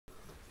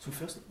So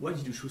first, why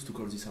did you choose to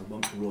call this album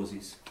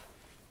Roses?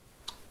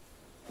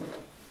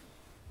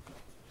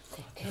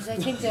 Because I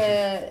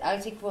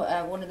think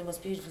one of the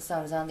most beautiful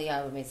songs on the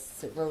album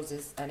is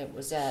Roses, and it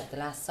was the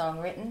last song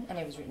written, and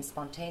it was written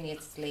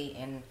spontaneously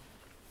in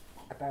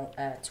about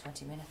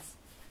 20 minutes,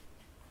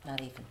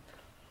 not even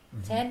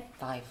 10,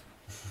 5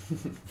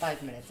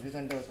 minutes. It was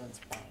one of those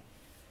ones,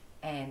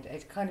 and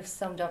it kind of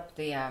summed up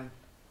the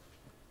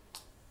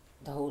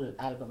whole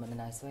album in a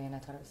nice way, and I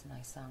thought it was a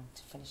nice song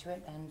to finish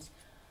with, and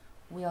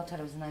we all thought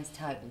it was a nice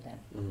title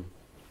then.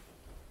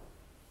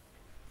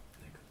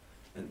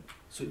 And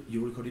so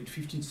you recorded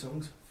 15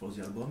 songs for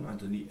the album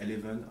and only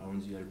 11 are on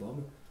the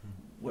album.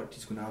 What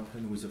is going to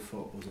happen with the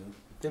 4 other?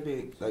 There'll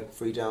be like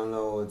free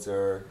downloads,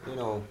 or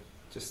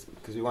just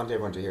because we want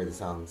everyone to hear the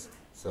songs.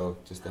 So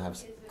just to have,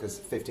 because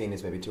 15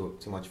 is maybe too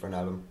much for an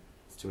album.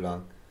 It's too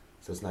long.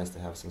 So it's nice to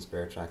have some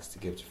spare tracks to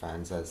give to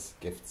fans as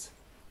gifts.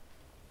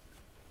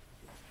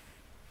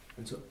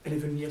 And so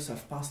 11 years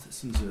have passed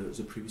since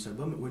the previous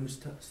album. When you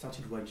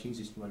started writing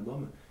this new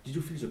album, did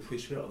you feel the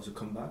pressure of the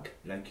comeback,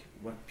 like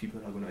what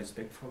people are going to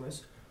expect from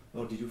us?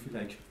 Or did you feel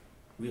like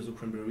we are the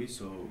Cranberries,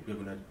 so we're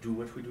going to do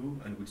what we do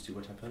and we'll see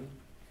what happens?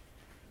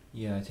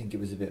 Yeah, I think it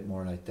was a bit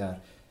more like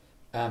that.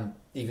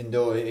 Even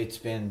though it's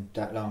been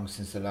that long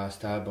since the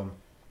last album,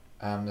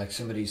 like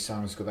some of these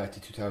songs go back to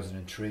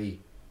 2003,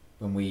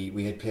 when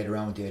we had played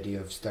around with the idea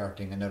of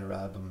starting another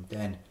album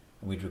then,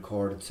 and we'd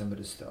recorded some of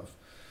the stuff.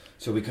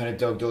 So we kind of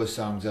dug those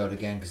songs out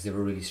again because they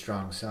were really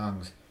strong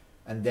songs.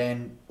 And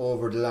then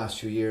over the last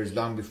few years,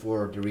 long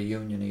before the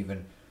reunion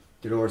even,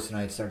 Dolores and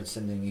I had started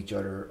sending each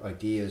other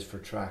ideas for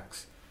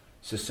tracks.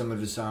 So some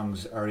of the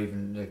songs are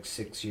even like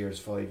 6 years,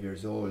 5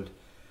 years old.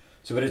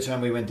 So by the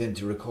time we went in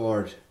to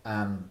record,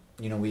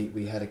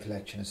 we had a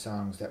collection of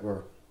songs that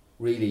were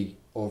really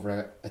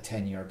over a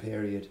 10-year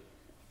period.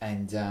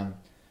 And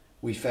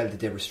we felt that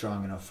they were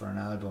strong enough for an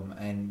album.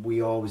 And we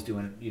always do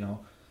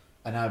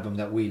an album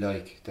that we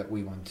like, that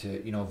we want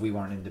to, if we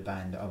weren't in the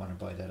band, I want to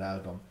buy that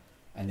album.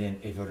 And then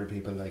if other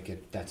people like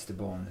it, that's the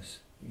bonus,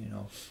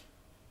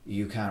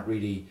 You can't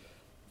really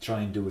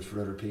try and do it for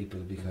other people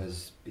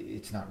because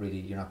it's not really,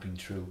 you're not being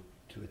true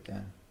to it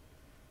then.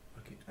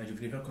 Okay, and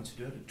you've never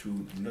considered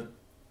to not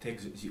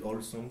take the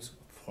old songs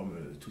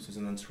from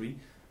 2003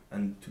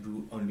 and to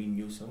do only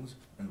new songs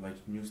and write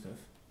new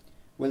stuff?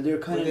 Well, they're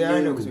kind of they are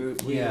new,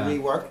 because we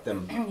reworked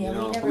them.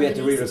 We had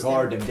to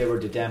re-record them. They were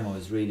the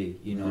demos, really,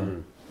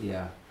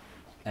 Yeah,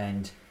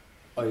 and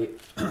I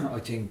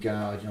think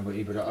I don't know about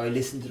you, but I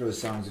listened to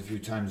those songs a few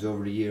times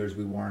over the years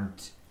we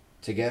weren't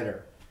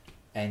together,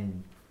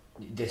 and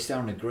they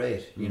sounded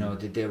great.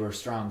 That they were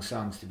strong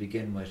songs to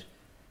begin with,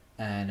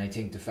 and I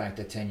think the fact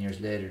that 10 years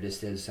later they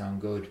still sound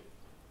good,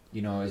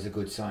 is a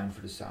good sign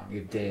for the song.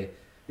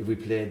 If we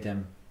played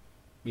them,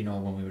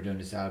 when we were doing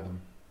this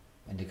album,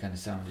 and they kind of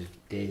sounded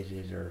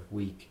dated or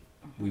weak,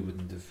 we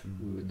wouldn't have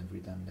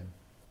redone them.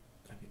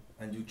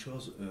 And you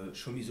chose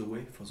Show Me the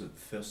Way for the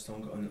first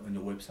song on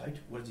your website.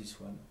 What is this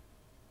one?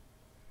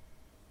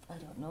 I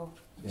don't know.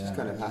 It just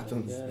kind of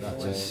happens.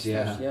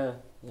 Yeah.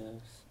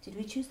 Did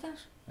we choose that?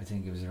 I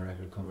think it was a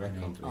record company.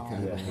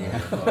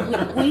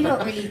 We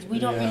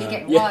don't really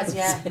get involved.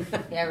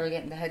 Yeah, we're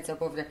getting the heads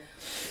up over there.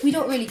 We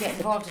don't really get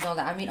involved in all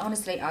that. I mean,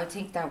 honestly, I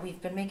think that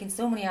we've been making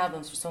so many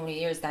albums for so many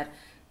years that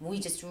we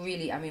just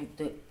really,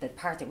 the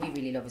part that we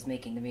really love is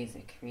making the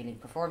music. Really,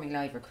 performing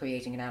live or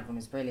creating an album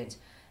is brilliant.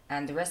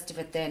 And the rest of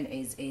it then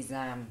is as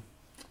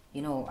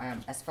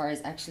far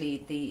as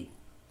actually the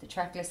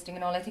track listing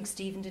and all, I think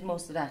Stephen did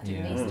most of that,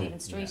 didn't he? Stephen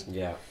Street.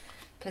 Yeah.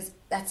 Because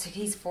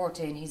he's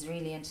forte and he's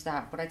really into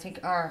that. But I think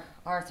our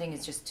thing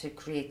is just to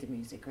create the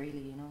music,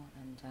 really,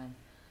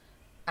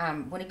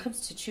 And when it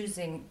comes to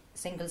choosing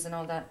singles and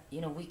all that,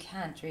 we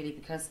can't really,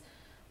 because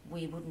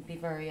we wouldn't be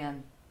very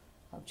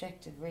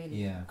objective, really.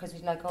 Yeah. Because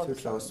we'd like all too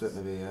close to it,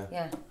 maybe.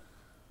 Yeah.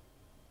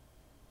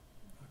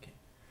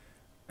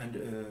 And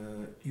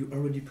you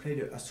already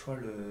played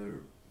Astral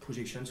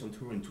Projections on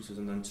tour in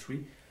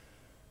 2003.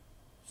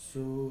 So,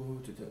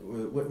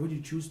 why would you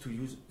choose to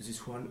use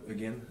this one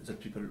again that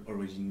people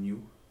already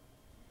knew?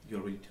 You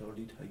already told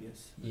it, I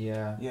guess.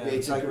 Yeah.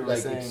 It's like we were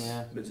saying.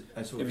 Yeah. But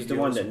it was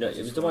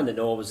the one that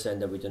Noel was saying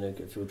that we'd done a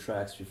few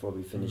tracks before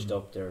we finished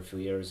up there a few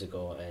years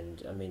ago,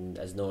 and I mean,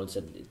 as Noel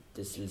said,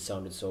 this still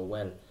sounded so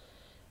well.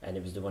 And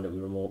it was the one that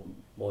we were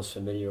most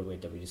familiar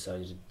with, that we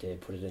decided to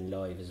put it in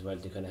live as well,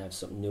 to kind of have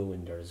something new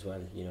in there as well,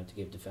 to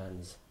give the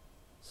fans.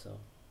 So.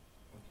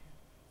 Okay.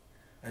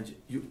 And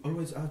you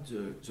always had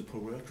the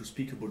power to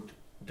speak about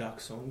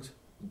dark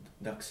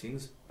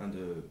things,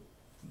 and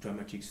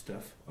dramatic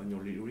stuff on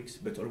your lyrics,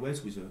 but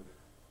always with a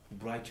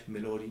bright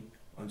melody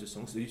on the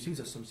songs. Do you think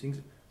that's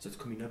something that's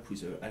coming up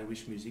with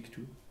Irish music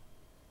too?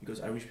 Because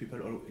Irish people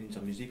in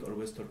their music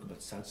always talk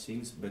about sad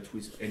things, but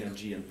with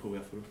energy and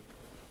powerful.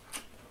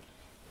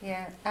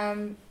 Yeah,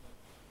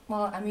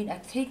 well, I mean, I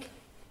think,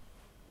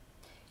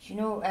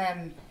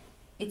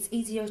 it's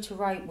easier to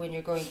write when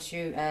you're going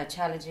through a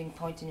challenging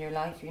point in your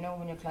life,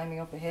 when you're climbing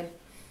up a hill.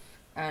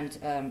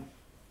 And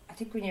I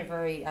think when you're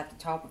very at the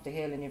top of the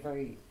hill and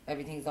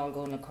everything's all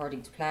going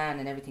according to plan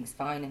and everything's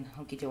fine and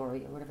hunky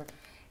dory or whatever,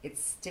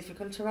 it's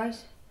difficult to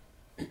write.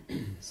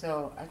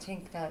 So I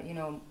think that, you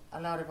know, a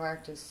lot of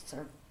artists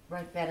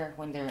write better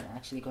when they're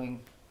actually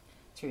going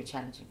through a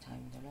challenging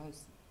time in their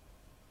lives.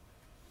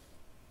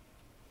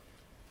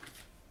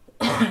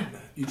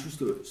 You choose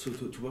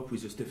to work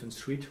with Stephen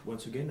Street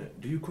once again.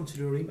 Do you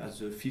consider him as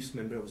the fifth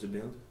member of the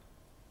band?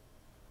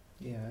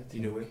 Yeah, I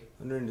think In a way?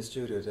 When they're in the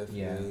studio, definitely,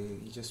 Yeah.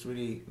 he just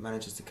really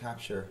manages to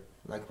capture,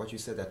 like what you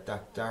said,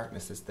 that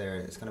darkness is there.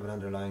 It's kind of an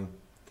underlying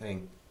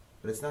thing,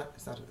 but it's not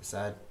a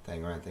sad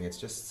thing or anything.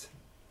 It's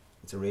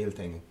a real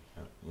thing,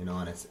 you know.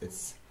 And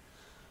it's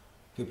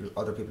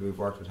other people we've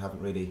worked with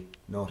haven't really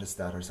noticed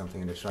that or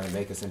something, and they're trying to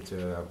make us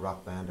into a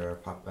rock band or a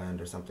pop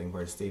band or something,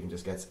 where Stephen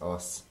just gets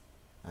us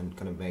and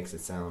kind of makes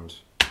it sound,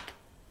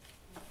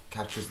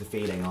 captures the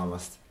feeling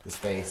almost, the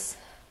space.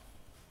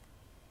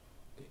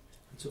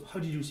 So how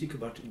did you think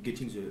about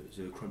getting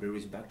the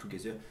Cranberries back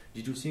together?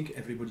 Did you think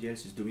everybody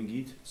else is doing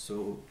it,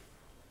 so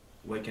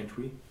why can't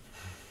we?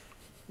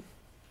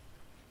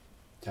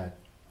 that.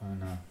 Oh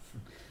no,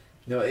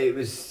 no. It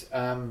was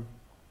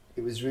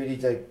really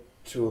like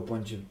through a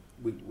bunch of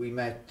we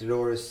met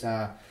Dolores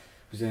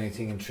was doing a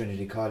thing in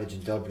Trinity College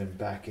in Dublin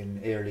back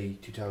in early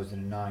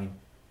 2009,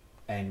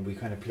 and we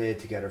kind of played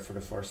together for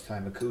the first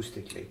time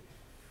acoustically,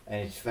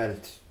 and it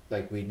felt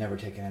like we'd never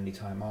taken any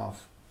time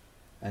off.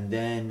 And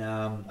then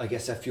I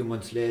guess a few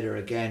months later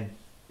again,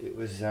 it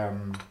was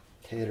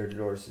Taylor,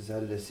 Dolores'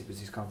 eldest, it was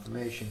his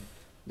confirmation.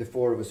 The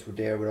four of us were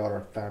there with all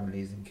our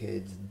families and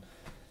kids and,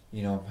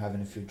 you know,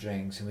 having a few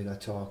drinks, and we got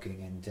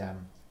talking, and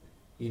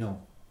you know,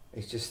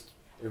 it's just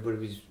we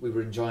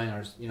were enjoying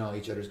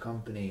each other's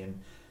company, and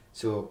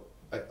so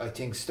I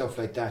think stuff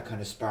like that kind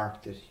of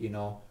sparked it, you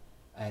know,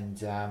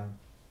 and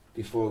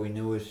before we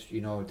knew it,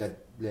 you know, that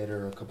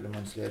later, a couple of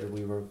months later,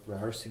 we were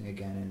rehearsing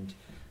again,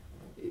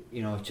 and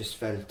it just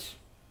felt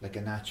like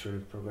a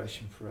natural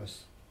progression for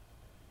us.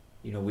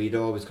 You know, we'd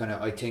always kind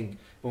of, I think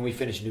when we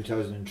finished in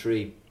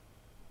 2003,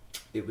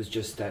 it was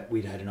just that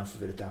we'd had enough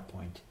of it at that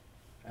point.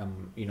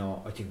 You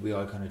know, I think we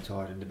all kind of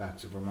thought in the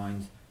backs of our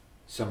minds,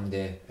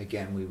 someday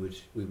again we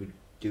would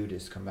do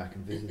this, come back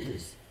and visit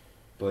this.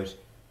 But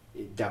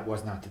that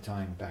was not the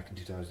time back in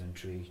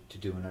 2003 to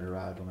do another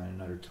album and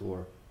another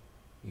tour.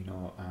 You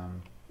know,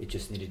 it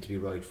just needed to be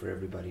right for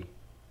everybody,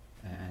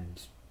 and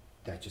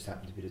that just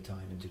happened to be the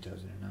time in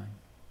 2009.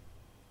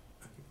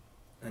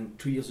 And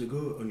 2 years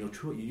ago on your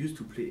tour, you used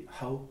to play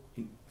How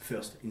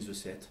first in the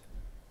set.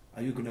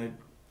 Are you gonna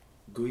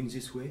go in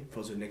this way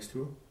for the next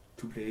tour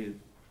to play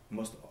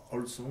most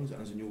old songs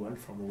and the new one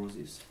from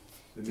Roses?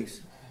 The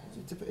mix.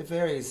 It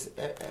varies.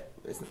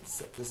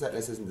 The set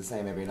list isn't the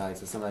same every night,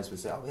 so sometimes we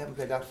say, "Oh, we haven't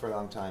played that for a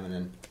long time," and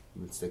then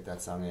we would stick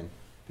that song in.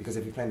 Because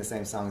if you're playing the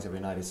same songs every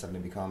night, it suddenly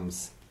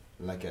becomes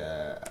like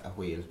a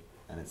wheel,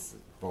 and it's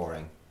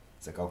boring.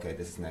 It's like, okay,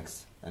 this is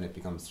next, and it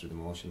becomes through the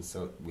motions.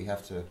 So we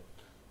have to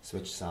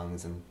switch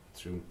songs and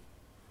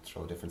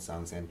throw different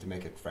songs in to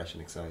make it fresh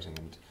and exciting,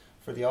 and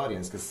for the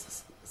audience,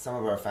 because some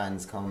of our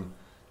fans come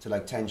to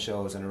like 10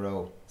 shows in a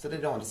row, so they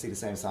don't want to see the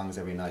same songs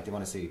every night. They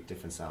want to see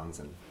different songs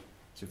and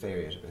to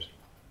vary it a bit.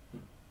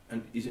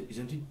 And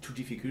isn't it too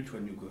difficult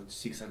when you got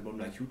 6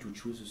 albums like you to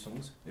choose the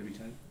songs every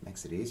time?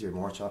 Makes it easier,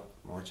 more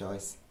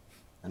choice,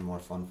 and more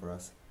fun for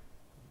us.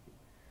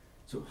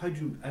 So how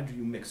do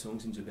you make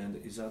songs in the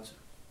band? Is that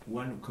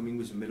one coming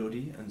with a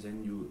melody and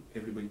then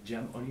everybody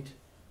jam on it,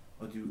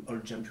 or do you all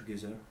jam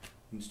together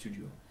in the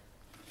studio?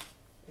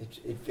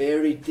 It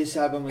varied. This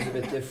album was a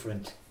bit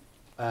different,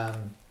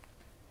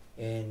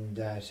 in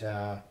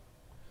that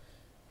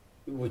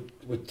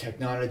with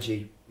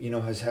technology, you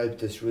know, has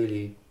helped us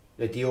really.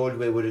 Like the old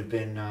way would have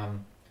been,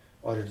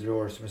 either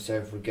Dolores or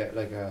myself would get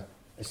like a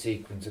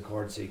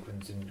chord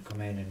sequence, and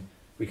come in and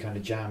we kind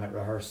of jam at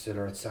rehearsal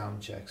or at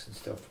sound checks and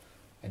stuff,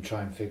 and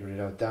try and figure it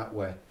out that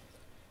way.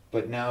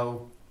 But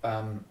now,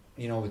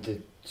 you know, with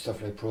the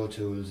stuff like Pro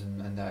Tools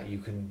and that, you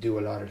can do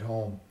a lot at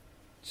home.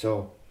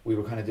 So we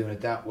were kind of doing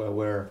it that way,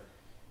 where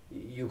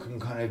you can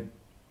kind of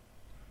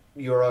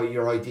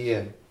your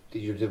idea,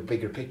 the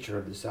bigger picture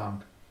of the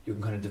song, you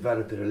can kind of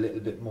develop it a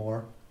little bit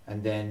more,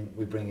 and then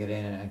we bring it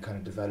in and kind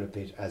of develop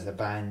it as a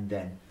band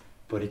then.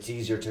 But it's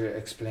easier to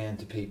explain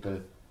to people,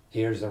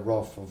 here's a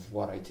rough of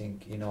what I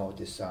think, you know,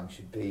 this song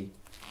should be.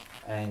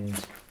 And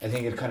I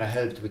think it kind of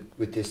helped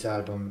with this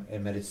album.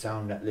 It made it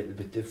sound a little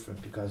bit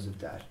different because of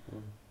that.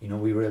 You know,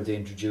 we were able to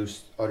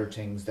introduce other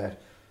things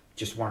that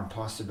just weren't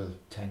possible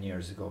 10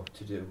 years ago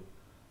to do.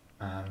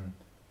 And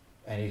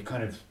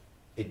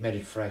it made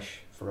it fresh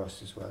for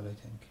us as well, I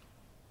think.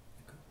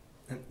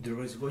 And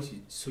Dolores' voice is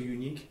so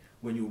unique.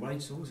 When you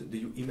write songs, do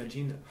you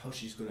imagine how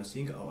she's gonna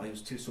sing, or are you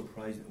still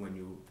surprised when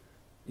you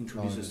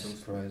introduce the songs?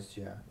 Surprised,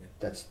 yeah.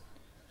 That's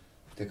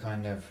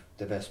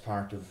the best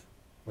part of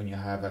when you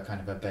have a kind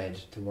of a bed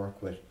to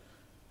work with,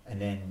 and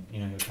then, you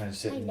know, you're kind of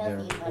sitting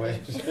there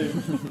wait.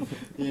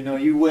 You know,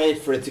 you wait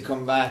for it to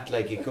come back.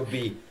 Like it could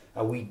be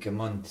a week, a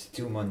month,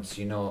 2 months,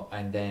 you know,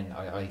 and then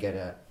I get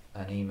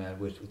an email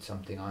with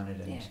something on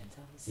it, and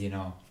you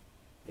know,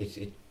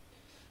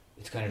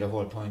 it's kind of the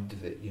whole point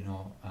of it,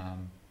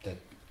 that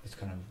it's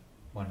kind of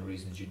one of the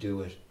reasons you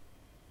do it,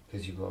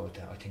 because you go,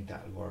 I think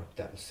that'll work,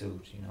 that'll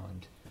suit,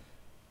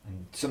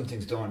 and some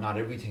things don't, not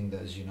everything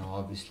does,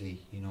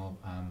 obviously,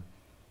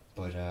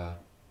 but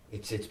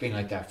it's been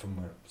like that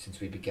since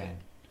we began,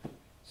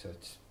 so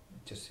it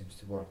just seems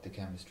to work, the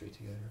chemistry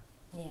together.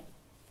 Yeah.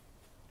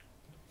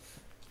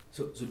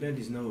 So the band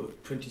is now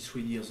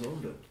 23 years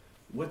old.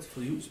 What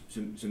for you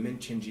the main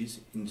changes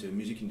in the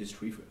music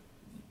industry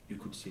you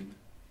could see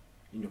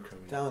in your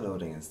career?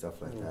 Downloading and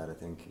stuff like that. I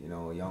think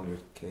younger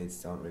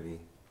kids don't really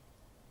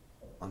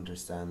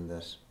understand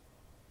that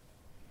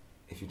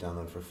if you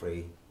download for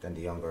free, then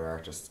the younger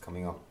artists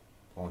coming up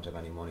won't have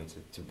any money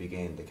to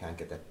begin. They can't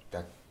get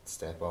that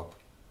step up.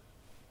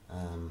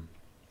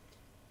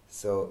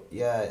 So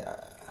yeah,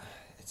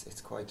 it's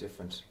quite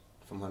different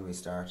from when we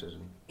started.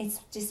 It's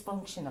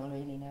dysfunctional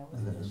really now,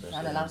 isn't it?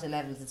 On a lot of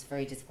levels it's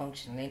very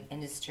dysfunctional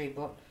industry,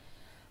 but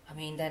I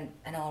mean then,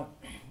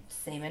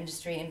 same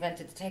industry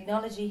invented the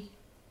technology.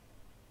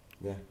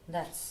 Yeah.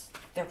 That's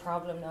their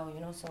problem now,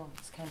 so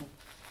it's kind of,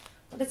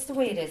 but it's the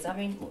way it is. I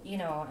mean,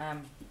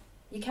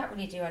 you can't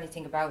really do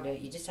anything about it.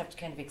 You just have to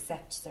kind of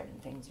accept certain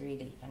things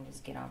really and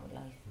just get on with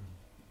life.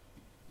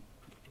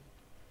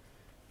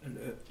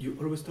 And you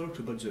always talked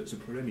about the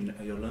problem in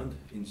Ireland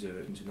in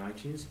the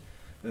 90s.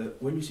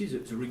 When you see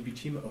the rugby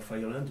team of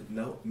Ireland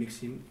now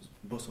mixing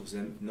both of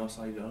them, North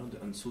Ireland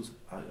and South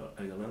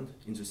Ireland,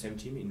 in the same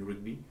team in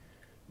rugby,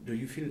 do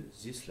you feel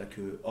this like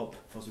a hope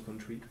for the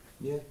country?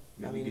 Yeah,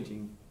 Maybe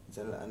getting it's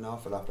an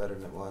awful lot better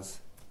than it was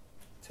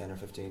 10 or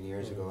 15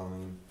 years ago. I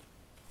mean,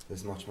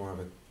 there's much more of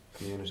a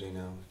community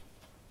now.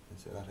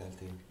 It's a lot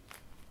healthier.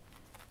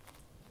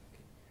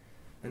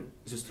 And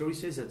the story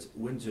says that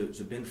when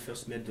the band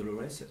first met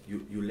Dolores,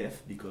 you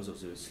left because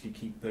of the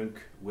sleeky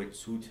punk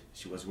wetsuit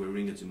she was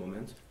wearing at the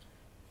moment.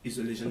 Is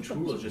the legend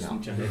true or just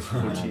internet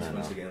bullshit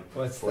once again?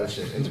 What's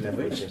bullshit? Internet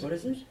bullshit. What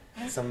is it?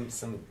 Some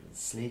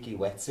sleeky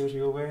wetsuit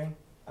you were wearing?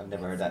 I've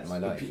never heard that in my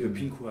life. A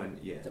pink one,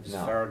 yeah. That was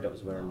Ferg that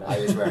was wearing that. I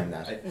was wearing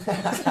that.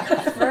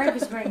 Ferg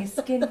was wearing a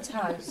skin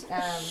tight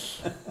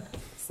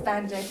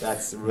spandex.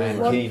 That's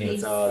Mankini.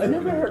 That's all. I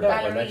never heard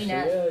that one actually.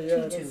 Ballerina Yeah,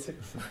 tutu. that's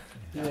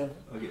yeah.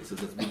 Okay, so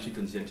that's bullshit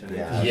on the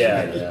internet.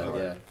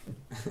 Yeah.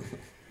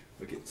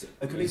 Okay, so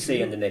We'll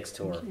see on the next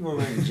tour. You were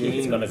wearing jeans.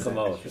 It's gonna come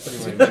out.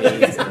 You were wearing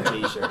jeans and a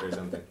t-shirt or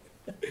something.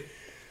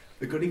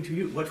 According to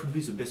you, what would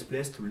be the best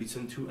place to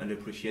listen to and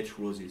appreciate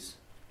Roses?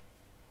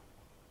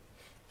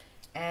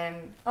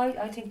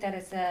 I think that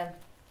it's I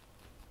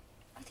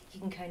think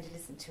you can kind of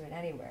listen to it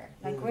anywhere.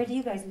 Like, where do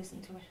you guys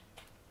listen to it?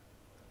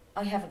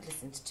 I haven't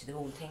listened to the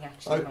whole thing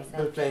actually I've myself.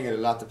 been playing it a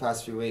lot the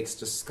past few weeks,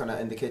 just kind of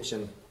in the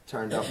kitchen,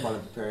 turned up while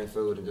I'm preparing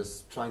food and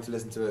just trying to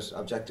listen to it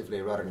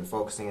objectively rather than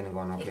focusing in and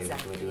going, okay, what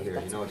can we do here?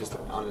 That's Just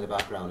on in the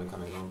background and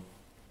kind of going,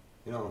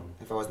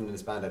 if I wasn't in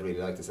this band, I'd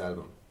really like this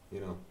album,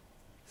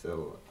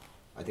 So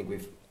I think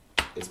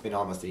it's been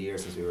almost a year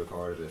since we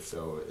recorded it,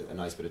 so a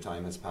nice bit of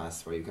time has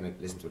passed where you can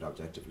listen to it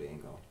objectively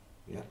and go,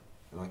 yeah,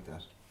 I like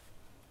that.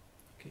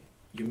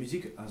 Your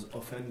music has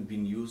often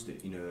been used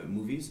in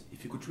movies.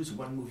 If you could choose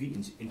one movie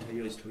in the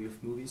entire history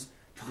of movies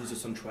to do the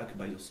soundtrack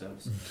by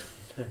yourselves,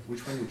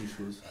 which one would you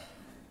choose?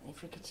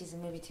 If we could choose a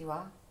movie to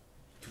what?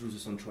 To do the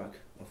soundtrack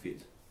of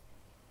it.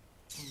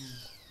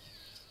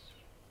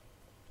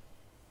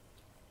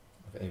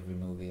 Of every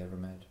movie ever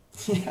made.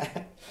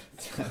 Yeah.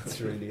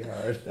 That's really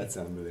hard. That's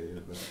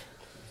unbelievable.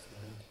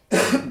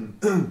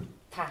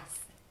 Pass.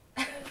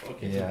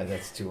 Okay. Yeah,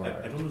 that's too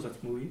hard. I don't know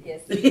that movie.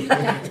 Yes.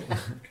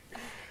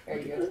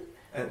 Very good.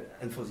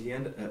 And for the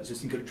end, the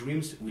single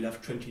Dreams will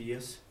have 20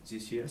 years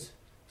this year.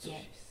 So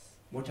Yes.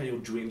 what are your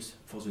dreams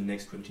for the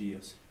next 20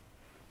 years?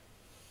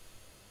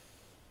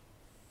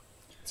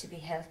 To be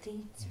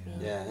healthy, to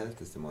be Yeah,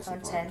 health is the most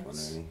important one,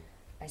 really.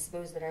 I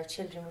suppose that our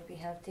children would be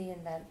healthy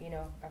and that,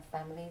 our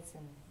families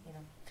and,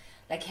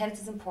 like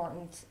health is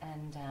important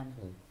and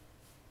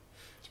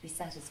to be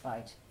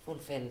satisfied,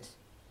 fulfilled,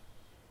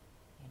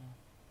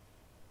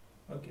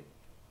 Okay,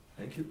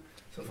 thank you.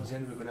 So for the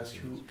end, we're going to ask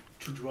you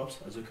 2 drops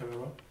as a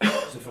camera.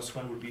 The first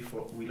one will be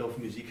for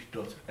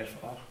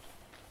welovemusic.fr.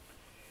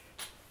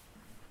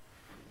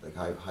 Like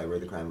hi, we're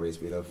the Cranberries,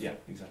 we love. Yeah,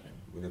 exactly.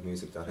 We love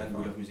music. And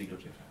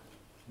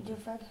welovemusic.fr. Do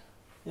Fred?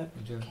 Yeah.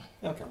 You do?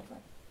 Okay.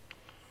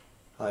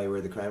 Hi,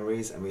 we're the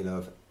Cranberries and we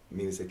love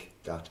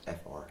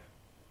music.fr.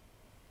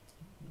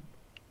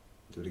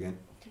 Do it again.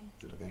 Okay.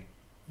 Is it okay?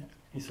 Yeah,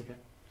 he's okay.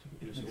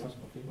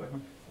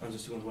 And the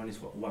second one is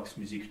for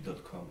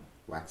waxmusic.com.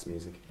 Wax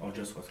music. Or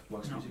just wax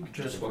No, music?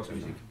 just wax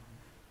music.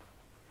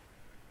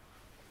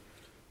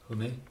 Who,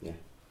 me? Yeah.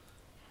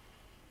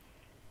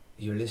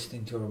 You're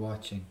listening to or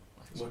watching?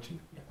 Watching?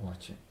 Yeah.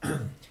 Watching.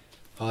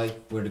 Hi,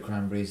 we're the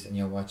Cranberries and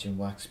you're watching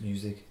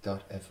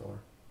waxmusic.fr.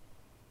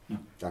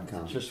 .com.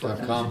 .com. Just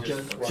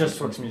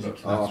Wax Music.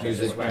 Oh, Wax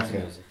music. Wax Okay.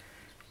 music.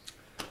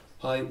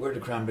 Hi, we're the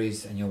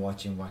Cranberries and you're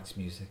watching Wax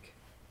Music.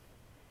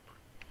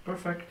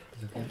 Perfect.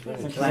 Is it okay?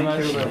 Thank you very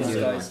much. Thank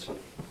you, guys.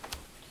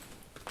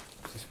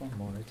 Just one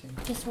more, I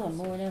think. Just one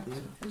more now.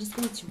 I'm just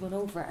going to run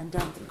over and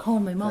call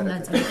my mum,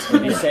 lads.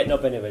 We'll be setting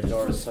up anyway,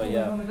 Doris, so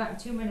yeah. We'll be back in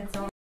 2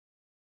 minutes.